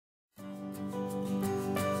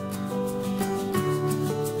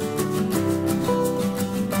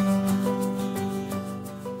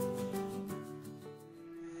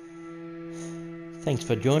Thanks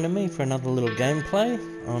for joining me for another little gameplay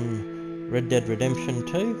on Red Dead Redemption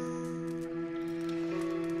 2.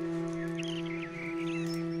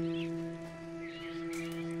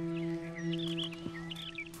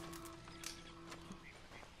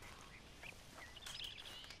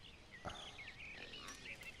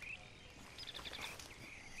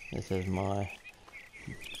 This is my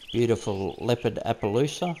beautiful leopard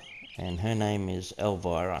Appaloosa, and her name is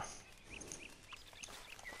Elvira.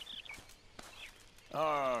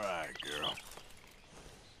 Alright, girl.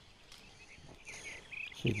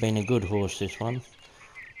 She's been a good horse, this one.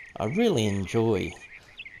 I really enjoy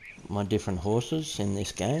my different horses in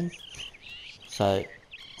this game. So,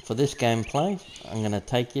 for this gameplay, I'm going to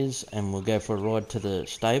take yous and we'll go for a ride to the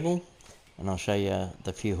stable. And I'll show you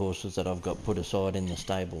the few horses that I've got put aside in the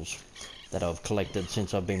stables that I've collected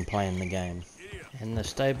since I've been playing the game. And the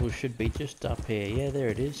stable should be just up here. Yeah, there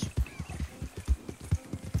it is.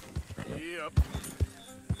 Yep.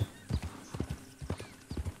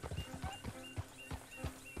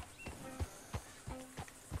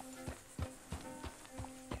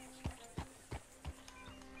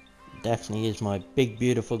 Daphne is my big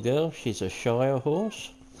beautiful girl. She's a Shire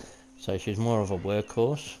horse, so she's more of a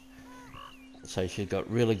workhorse. So she's got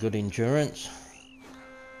really good endurance.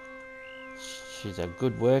 She's a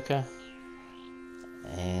good worker,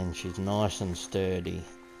 and she's nice and sturdy.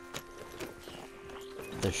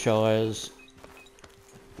 The Shires,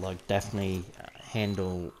 like Daphne,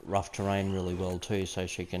 handle rough terrain really well too, so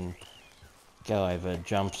she can go over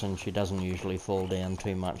jumps and she doesn't usually fall down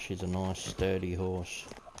too much. She's a nice sturdy horse.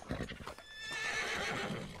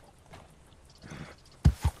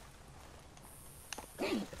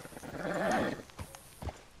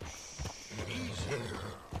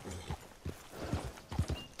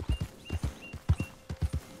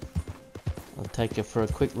 I'll take her for a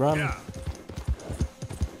quick run. Yeah.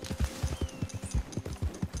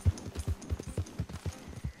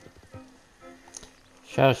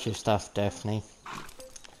 Show us your stuff, Daphne.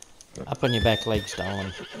 Up on your back legs,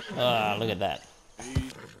 darling. Ah, look at that.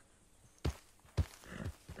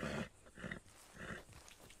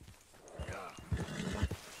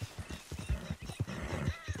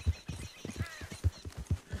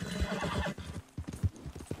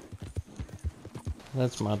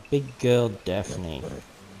 That's my big girl, Daphne.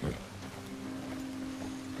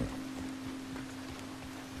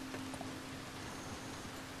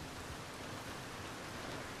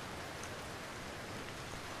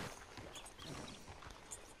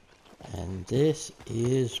 And this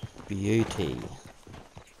is Beauty.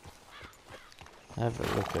 Have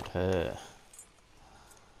a look at her.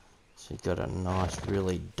 She's got a nice,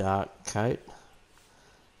 really dark coat,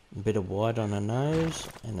 a bit of white on her nose,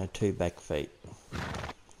 and her two back feet.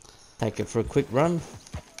 Take her for a quick run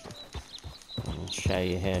and show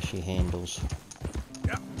you how she handles.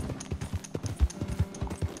 Yep.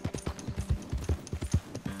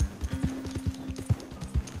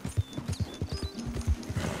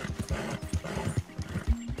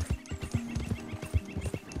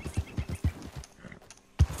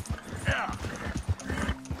 Yeah.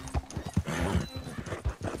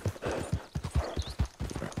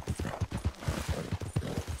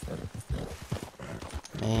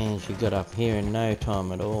 Man, she got up here in no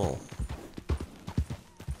time at all.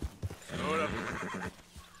 Load up.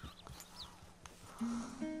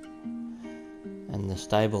 And the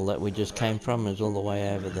stable that we just came from is all the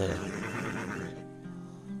way over there.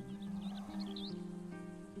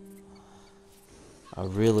 I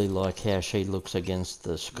really like how she looks against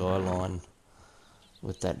the skyline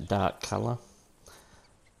with that dark colour.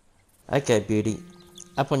 Okay, Beauty,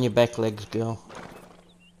 up on your back legs, girl.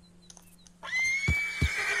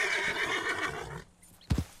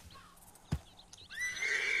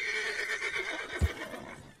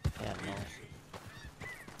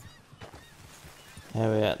 How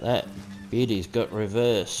about that? Beauty's got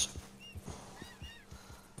reverse.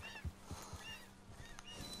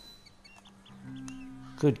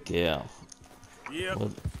 Good girl. Yep.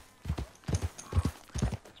 Well,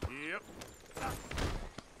 Yep.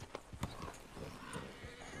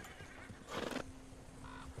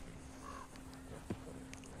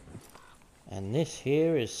 and this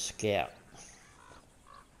here is Scout.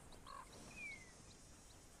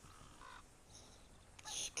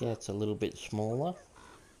 Scout's a little bit smaller.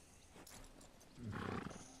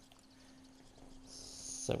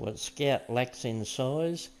 So what Scout lacks in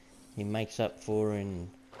size, he makes up for in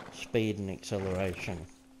speed and acceleration.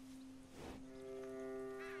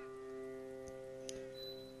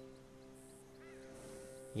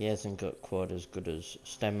 He hasn't got quite as good as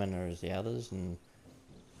stamina as the others, and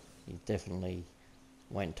he definitely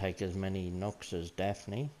won't take as many knocks as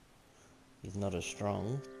Daphne. He's not as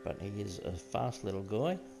strong, but he is a fast little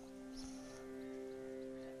guy.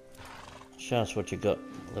 Show us what you got,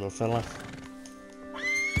 little fella.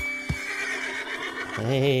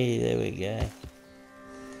 Hey, there we go.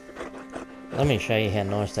 Let me show you how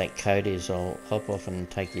nice that coat is. I'll hop off and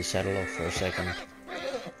take your saddle off for a second.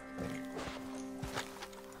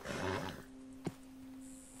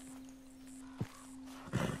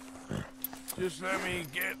 Just let me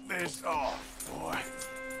get this off, boy.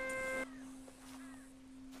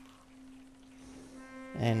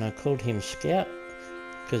 And I called him Scout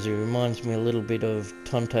because he reminds me a little bit of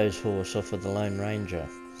Tonto's horse off of the Lone Ranger.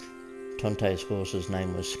 Tonto's horse's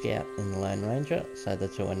name was Scout in the Lone Ranger, so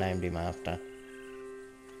that's who I named him after.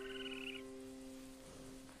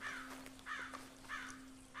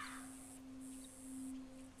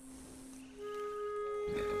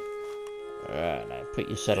 Alright, now put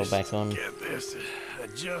your saddle back on. Get this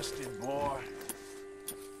adjusted, boy.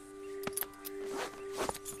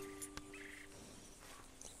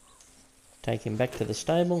 Take him back to the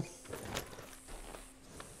stable.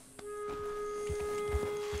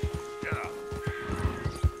 Yeah.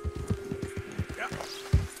 Yeah.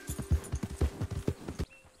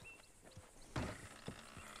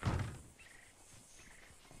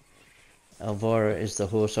 Elvira is the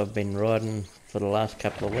horse I've been riding for the last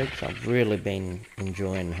couple of weeks. I've really been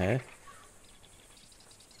enjoying her.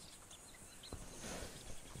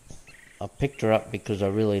 I picked her up because I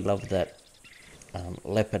really love that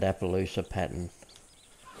leopard Appaloosa pattern.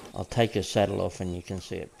 I'll take her saddle off and you can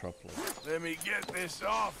see it properly. Let me get this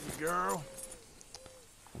off, girl.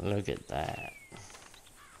 Look at that.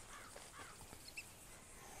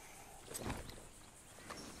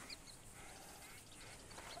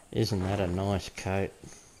 Isn't that a nice coat?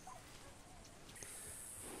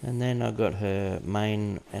 And then I got her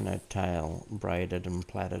mane and her tail braided and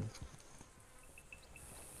plaited.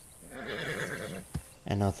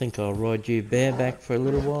 And I think I'll ride you bareback for a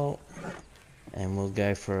little while, and we'll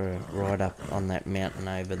go for a ride up on that mountain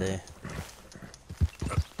over there.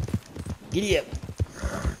 Giddy up!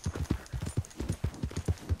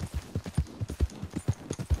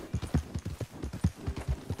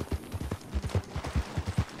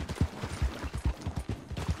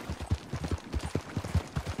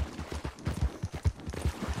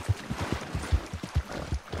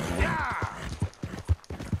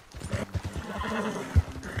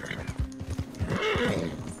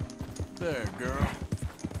 There, girl.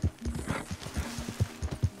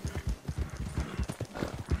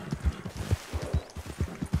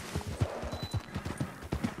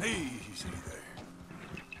 Easy there.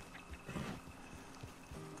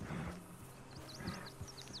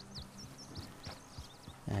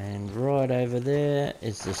 And right over there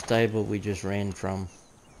is the stable we just ran from.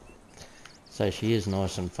 So she is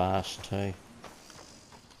nice and fast too.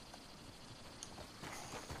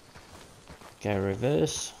 Go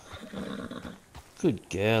reverse. Good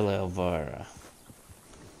girl, Elvira.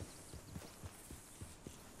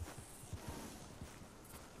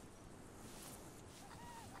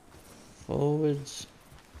 Forwards.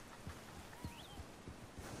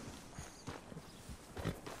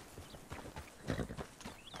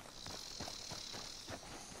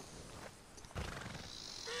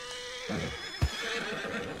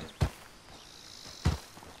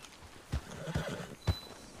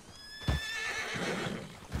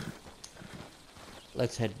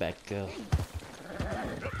 Let's head back, girl.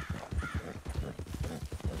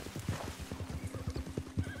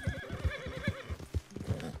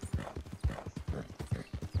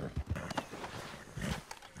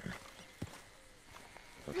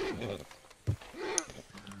 I'll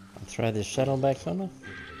throw this saddle back on her.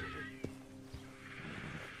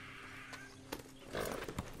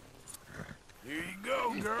 Here you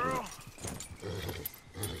go, girl.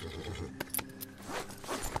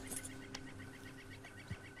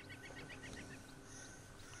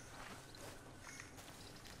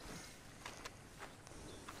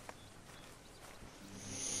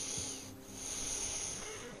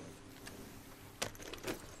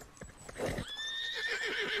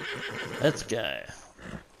 Let's go.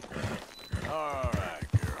 All right,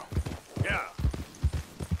 girl. Yeah.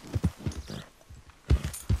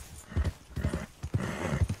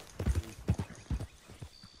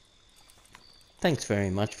 Thanks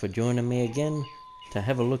very much for joining me again to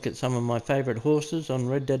have a look at some of my favourite horses on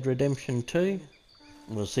Red Dead Redemption 2.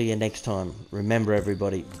 We'll see you next time. Remember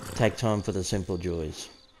everybody, take time for the simple joys.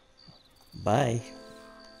 Bye.